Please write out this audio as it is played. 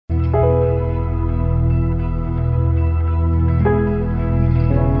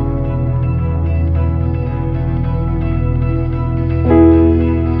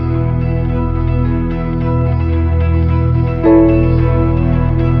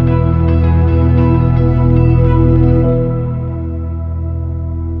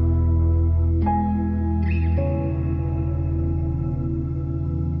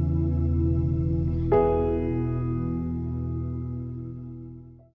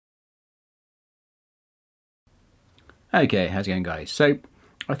Okay, how's it going, guys? So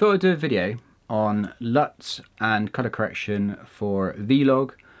I thought I'd do a video on LUTs and color correction for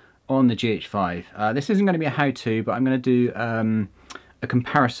V-Log on the GH5. This isn't going to be a how-to, but I'm going to do a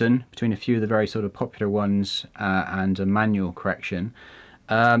comparison between a few of the very sort of popular ones and a manual correction.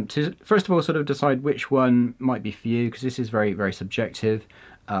 To first of all sort of decide which one might be for you, because this is very, very subjective.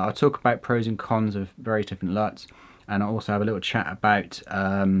 I'll talk about pros and cons of various different LUTs. And I'll also have a little chat about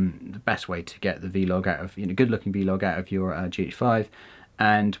the best way to get the V-Log out of, good-looking V-Log out of your GH5,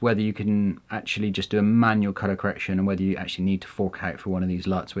 and whether you can actually just do a manual color correction, and whether you actually need to fork out for one of these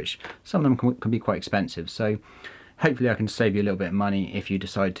LUTs, which some of them can be quite expensive. So hopefully I can save you a little bit of money if you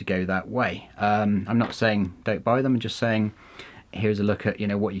decide to go that way. I'm not saying don't buy them, I'm just saying here's a look at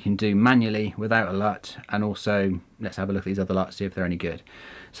what you can do manually without a LUT, and also let's have a look at these other LUTs, see if they're any good.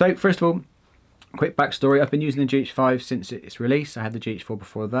 So first of all, quick backstory. I've been using the GH5 since its release. I had the GH4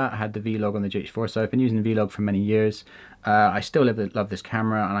 before that. I had the V-Log on the GH4, so I've been using the V-Log for many years. I still love this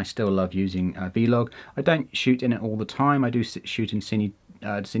camera, and I still love using V-Log. I don't shoot in it all the time. I do shoot in Cine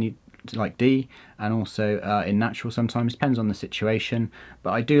like D, and also in natural sometimes, depends on the situation,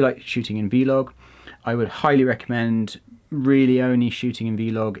 but I do like shooting in V-Log. I would highly recommend really only shooting in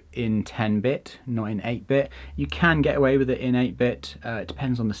V-Log in 10-bit, not in 8-bit. You can get away with it in 8-bit, it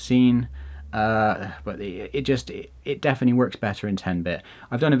depends on the scene. But it definitely works better in 10-bit.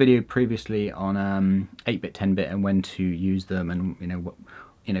 I've done a video previously on 8-bit, 10-bit, and when to use them,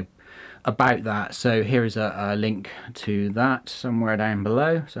 and about that. So here is a link to that somewhere down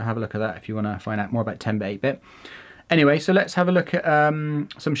below. So have a look at that if you want to find out more about 10-bit, 8-bit. Anyway, so let's have a look at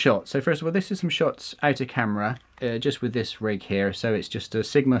some shots. So first of all, this is some shots out of camera, just with this rig here. So it's just a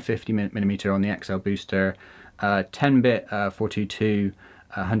Sigma 50mm on the XL booster, 10-bit 422.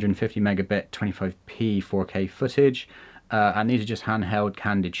 150 megabit 25p 4K footage, and these are just handheld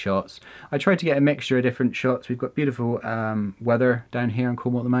candid shots. I tried to get a mixture of different shots. We've got beautiful weather down here in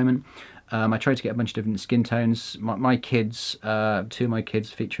Cornwall at the moment. I tried to get a bunch of different skin tones. My kids, two of my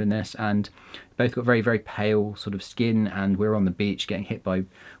kids feature in this, and both got very, very pale sort of skin, and we're on the beach getting hit by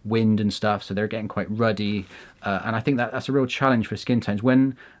wind and stuff, so they're getting quite ruddy, and I think that's a real challenge for skin tones.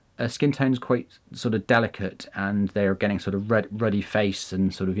 When skin tone's quite sort of delicate and they're getting sort of ruddy face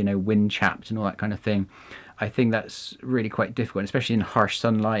and sort of wind chapped and all that kind of thing, I think that's really quite difficult, especially in harsh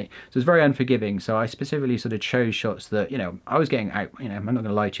sunlight. So it's very unforgiving. So I specifically sort of chose shots that I was getting out, I'm not going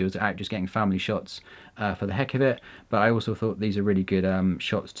to lie to you, I was out just getting family shots for the heck of it, but I also thought these are really good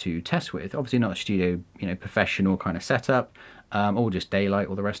shots to test with. Obviously not a studio professional kind of setup, or just daylight,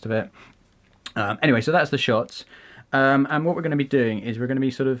 all the rest of it. Anyway, so that's the shots. And what we're going to be doing is we're going to be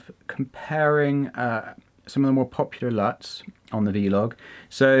sort of comparing some of the more popular LUTs on the V-Log.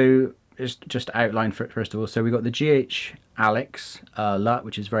 So just to outline first of all, so we've got the GHAlex LUT,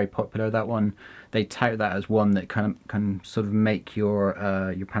 which is very popular. That one, they tout that as one that can sort of make your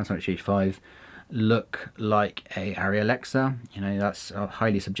Panasonic GH5 look like a ARRI LogC. That's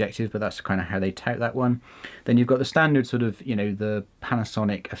highly subjective, but that's kind of how they tout that one. Then you've got the standard sort of the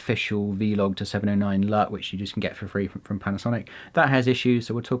Panasonic official V-Log to 709 LUT, which you just can get for free from Panasonic. That has issues,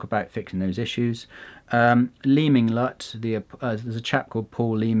 so we'll talk about fixing those issues. Leeming LUT, there's a chap called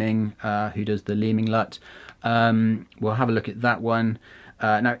Paul Leeming who does the Leeming LUT. We'll have a look at that one.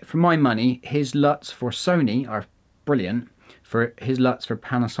 Now, for my money, his LUTs for Sony are brilliant. For his LUTs for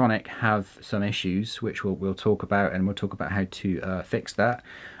Panasonic have some issues, which we'll talk about, and we'll talk about how to fix that.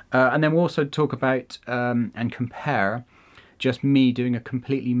 And then we'll also talk about and compare just me doing a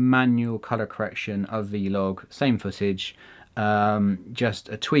completely manual color correction of V-Log, same footage, just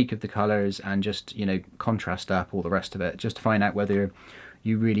a tweak of the colors and just contrast up all the rest of it, just to find out whether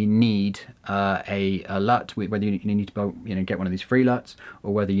you really need a LUT, whether you need to get one of these free LUTs,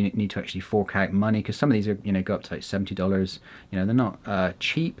 or whether you need to actually fork out money, because some of these are go up to like $70. They're not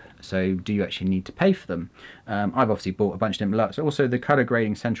cheap, so do you actually need to pay for them? I've obviously bought a bunch of different LUTs. Also, the color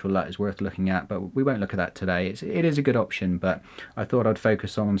grading central LUT is worth looking at, but we won't look at that today. It is a good option, but I thought I'd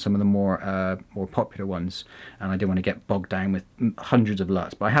focus on some of the more popular ones, and I didn't want to get bogged down with hundreds of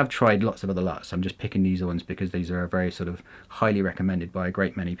LUTs. But I have tried lots of other LUTs. I'm just picking these ones because these are very sort of highly recommended by a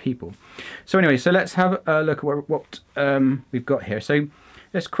great many people. So anyway, so let's have a look at what we've got here. So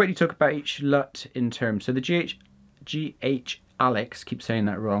let's quickly talk about each LUT in terms. So the GHAlex, keep saying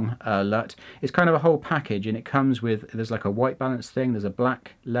that wrong, LUT is kind of a whole package, and it comes with, there's like a white balance thing, there's a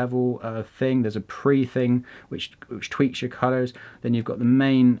black level thing, there's a pre thing which tweaks your colors, then you've got the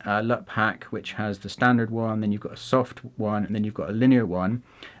main LUT pack, which has the standard one, then you've got a soft one, and then you've got a linear one,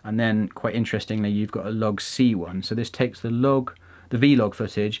 and then quite interestingly you've got a LogC one. So this takes the V-Log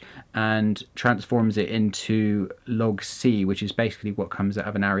footage and transforms it into LogC, which is basically what comes out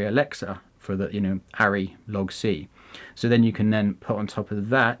of an ARRI LogC for the ARRI LogC. So then you can then put on top of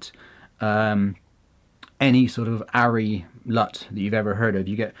that any sort of ARRI LUT that you've ever heard of.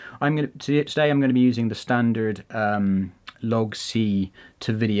 Today I'm going to be using the standard LogC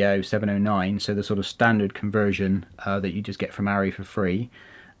to video 709, so the sort of standard conversion that you just get from ARRI for free.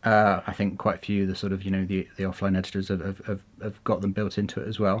 I think quite a few of the sort of, the offline editors have got them built into it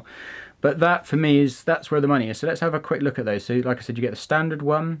as well. But that for me that's where the money is. So let's have a quick look at those. So like I said, you get the standard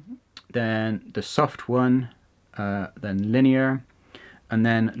one, then the soft one, then linear, and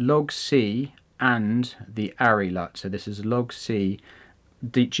then LogC and the ARRI LUT. So this is LogC,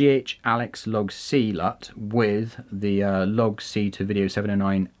 the GHAlex LogC LUT with the LogC to video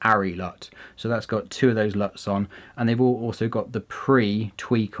 709 ARRI LUT. So that's got two of those LUTs on, and they've all also got the pre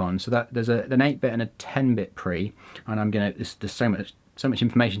tweak on. So that there's an 8-bit and a 10-bit pre, and there's so much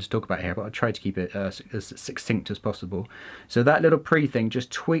information to talk about here, but I'll try to keep it as succinct as possible. So that little pre thing just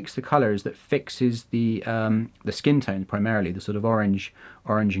tweaks the colors, that fixes the skin tones, primarily the sort of orange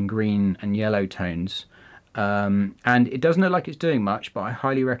and green and yellow tones. And it doesn't look like it's doing much, but I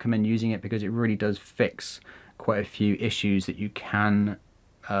highly recommend using it because it really does fix quite a few issues that you can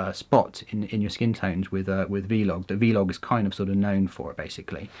spot in your skin tones with V-Log. The V-Log is kind of sort of known for,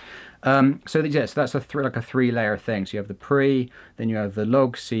 basically. So that's like a 3-layer thing. So you have the pre, then you have the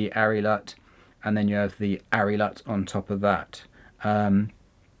LogC ARRI LUT, and then you have the ARRI LUT on top of that.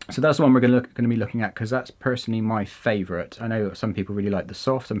 So that's the one we're going to be looking at, because that's personally my favourite. I know some people really like the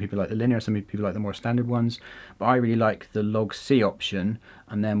soft, some people like the linear, some people like the more standard ones, but I really like the LogC option,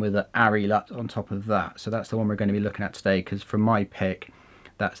 and then with the ARRI LUT on top of that. So that's the one we're going to be looking at today, because for my pick,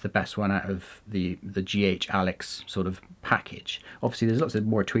 that's the best one out of the GHAlex sort of package. Obviously there's lots of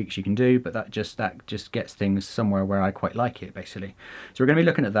more tweaks you can do, but that just gets things somewhere where I quite like it, basically. So we're going to be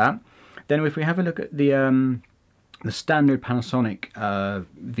looking at that. Then if we have a look at the standard Panasonic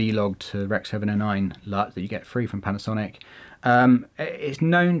V-Log to Rec 709 LUT that you get free from Panasonic, it's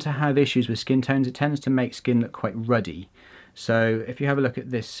known to have issues with skin tones. It tends to make skin look quite ruddy. So if you have a look at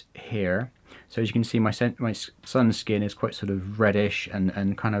this here, so as you can see, my son's skin is quite sort of reddish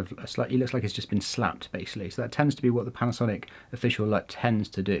and kind of slightly looks like it's just been slapped, basically. So that tends to be what the Panasonic official LUT tends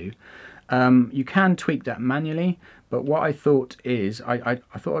to do. You can tweak that manually, but what I thought is, I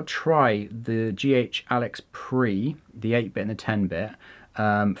thought I'd try the GHAlex Pre, the 8-bit and the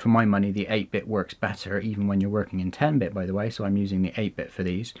 10-bit. For my money, the 8-bit works better, even when you're working in 10-bit, by the way, so I'm using the 8-bit for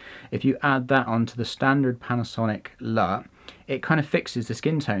these. If you add that onto the standard Panasonic LUT, it kind of fixes the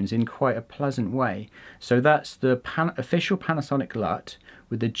skin tones in quite a pleasant way. So that's the official Panasonic LUT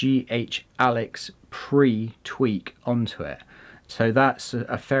with the GHAlex Pre-tweak onto it. So that's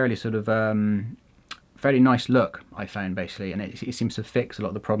a fairly sort of fairly nice look, I found, basically, and it seems to fix a lot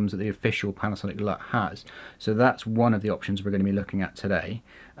of the problems that the official Panasonic LUT has. So that's one of the options we're going to be looking at today.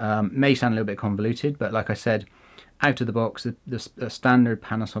 May sound a little bit convoluted, but like I said, out of the box, the standard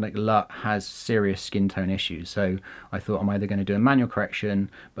Panasonic LUT has serious skin tone issues. So I thought I'm either going to do a manual correction,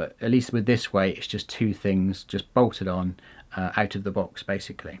 but at least with this way, it's just two things just bolted on out of the box,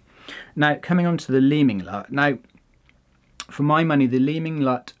 basically. Now, coming on to the Leeming LUT. Now, for my money, the Leeming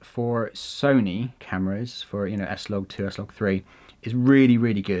LUT for Sony cameras, for S-Log2, S-Log3, is really,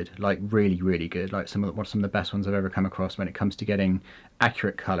 really good. Like really good. Like some of the best ones I've ever come across when it comes to getting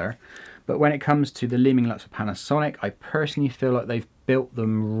accurate color. But when it comes to the Leeming LUTs for Panasonic, I personally feel like they've built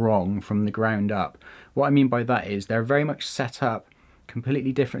them wrong from the ground up. What I mean by that is they're very much set up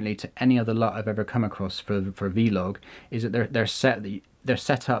completely differently to any other LUT I've ever come across for V-Log. Is that they're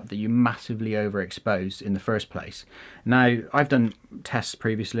set up that you massively overexpose in the first place. Now, I've done tests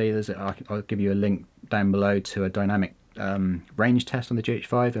previously. I'll give you a link down below to a dynamic range test on the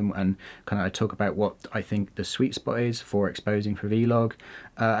GH5, and kind of I talk about what I think the sweet spot is for exposing for V-Log.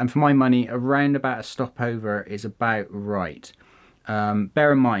 And for my money, around about a stopover is about right.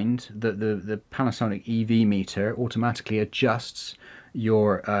 Bear in mind that the Panasonic EV meter automatically adjusts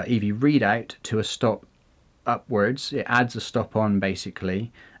your EV readout to a stop upwards. It adds a stop on,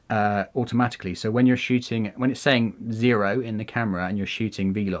 basically, automatically. So when you're shooting, when it's saying 0 in the camera and you're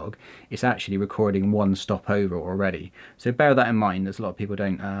shooting V-Log, it's actually recording 1 stop over already. So bear that in mind, as a lot of people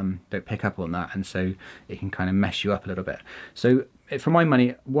don't pick up on that, and so it can kind of mess you up a little bit. So for my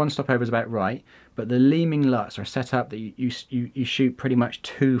money, 1 stop over is about right, but the Leeming LUTs are set up that you shoot pretty much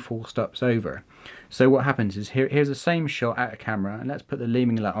 2 full stops over. So what happens is, here's the same shot out of camera, and let's put the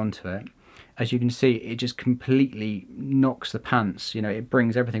Leeming LUT onto it. As you can see, it just completely knocks the pants, it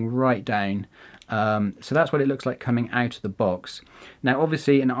brings everything right down. So that's what it looks like coming out of the box. Now,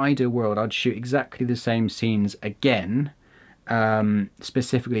 obviously, in an ideal world, I'd shoot exactly the same scenes again,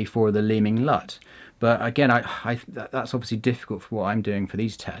 specifically for the Leeming LUT. But again, that's obviously difficult for what I'm doing for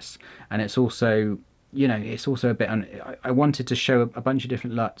these tests. And it's also, you know, it's also a bit, I wanted to show a bunch of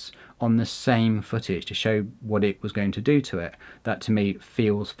different LUTs on the same footage to show what it was going to do to it. That to me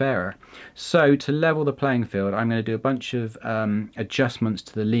feels fairer. So to level the playing field, I'm going to do a bunch of adjustments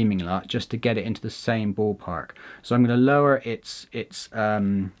to the Leeming LUT just to get it into the same ballpark. So I'm going to lower its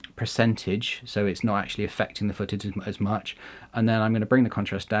percentage, so it's not actually affecting the footage as much, and then I'm going to bring the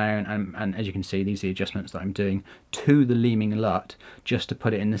contrast down, and as you can see, these are the adjustments that I'm doing to the Leeming LUT just to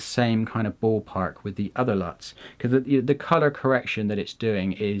put it in the same kind of ballpark with the other LUTs, because the color correction that it's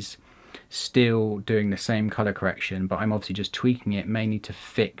doing is still doing the same color correction, but I'm obviously just tweaking it mainly to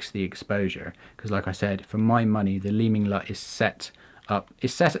fix the exposure, because like I said, for my money, the Leeming LUT is set up,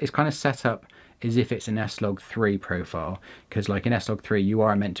 it's kind of set up as if it's an S-Log3 profile, because like in S-Log3 you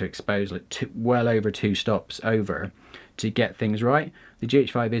are meant to expose like well over 2 stops over to get things right. The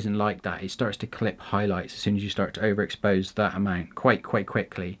GH5 isn't like that. It starts to clip highlights as soon as you start to overexpose that amount quite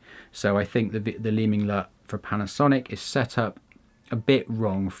quickly. So I think the Leeming LUT for Panasonic is set up a bit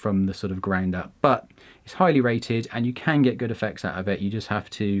wrong from the sort of ground up, but it's highly rated and you can get good effects out of it. You just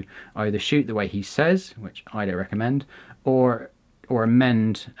have to either shoot the way he says, which I don't recommend, or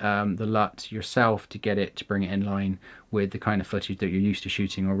amend the LUT yourself to get it to bring it in line with the kind of footage that you're used to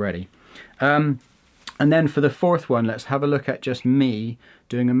shooting already. And then for the fourth one, let's have a look at just me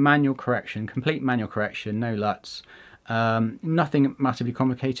doing a manual correction, complete manual correction, no LUTs. Nothing massively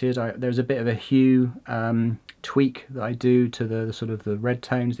complicated. There's a bit of a hue tweak that I do to the sort of the red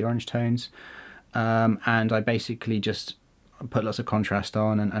tones, the orange tones, and I basically just put lots of contrast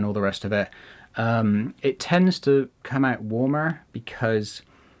on and all the rest of it. It tends to come out warmer because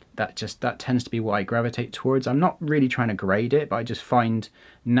that tends to be what I gravitate towards. I'm not really trying to grade it, but I just find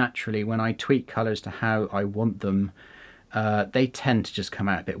naturally when I tweak colors to how I want them, they tend to just come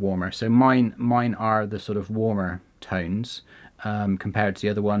out a bit warmer. So mine are the sort of warmer tones compared to the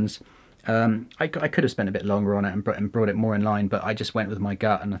other ones. I could have spent a bit longer on it and brought it more in line, but I just went with my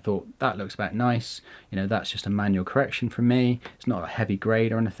gut and I thought that looks about nice. You know, that's just a manual correction for me. It's not a heavy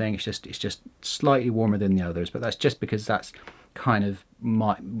grade or anything. It's just slightly warmer than the others, but that's just because that's kind of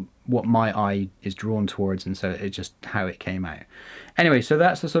what my eye is drawn towards, and so it's just how it came out. Anyway, so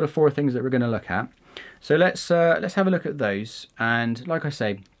that's the sort of 4 things that we're going to look at. So let's have a look at those. And like I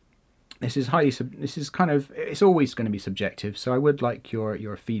say, this is it's always going to be subjective, so I would like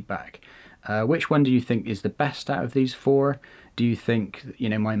your feedback. Which one do you think is the best out of these 4? Do you think, you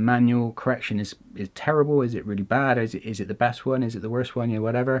know, my manual correction is terrible? Is it really bad? Is it the best one? Is it the worst one? You know,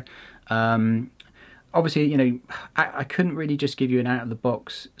 whatever. Obviously, you know, I couldn't really just give you an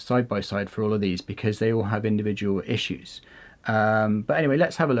out-of-the-box side-by-side for all of these because they all have individual issues. But anyway,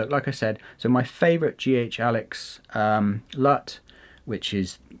 let's have a look. Like I said, so my favourite GHAlex LUT, which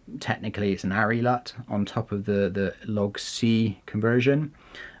is technically it's an ARRI LUT on top of the LogC conversion,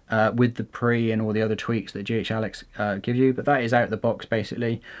 with the pre and all the other tweaks that GHAlex gives you, but that is out of the box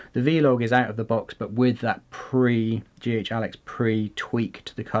basically. The V-Log is out of the box, but with that GHAlex pre-tweak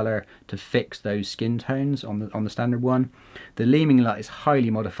to the color to fix those skin tones on the standard one. The Leeming LUT is highly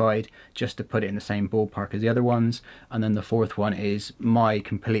modified just to put it in the same ballpark as the other ones, and then the 4th one is my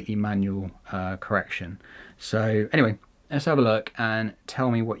completely manual correction. So anyway, let's have a look and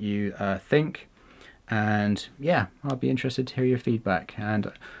tell me what you think. And yeah, I'll be interested to hear your feedback, and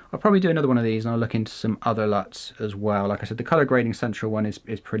I'll probably do another one of these and I'll look into some other LUTs as well. Like I said, the color grading central one is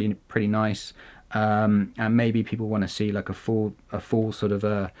pretty nice, and maybe people want to see like a full sort of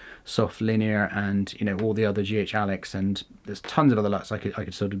a soft linear, and you know, all the other GHAlex, and there's tons of other LUTs I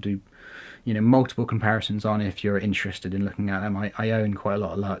could sort of do, you know, multiple comparisons on if you're interested in looking at them. I own quite a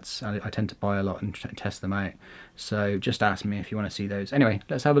lot of LUTs. I tend to buy a lot and test them out. So just ask me if you want to see those. Anyway,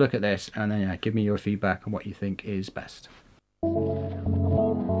 let's have a look at this and then yeah, give me your feedback on what you think is best.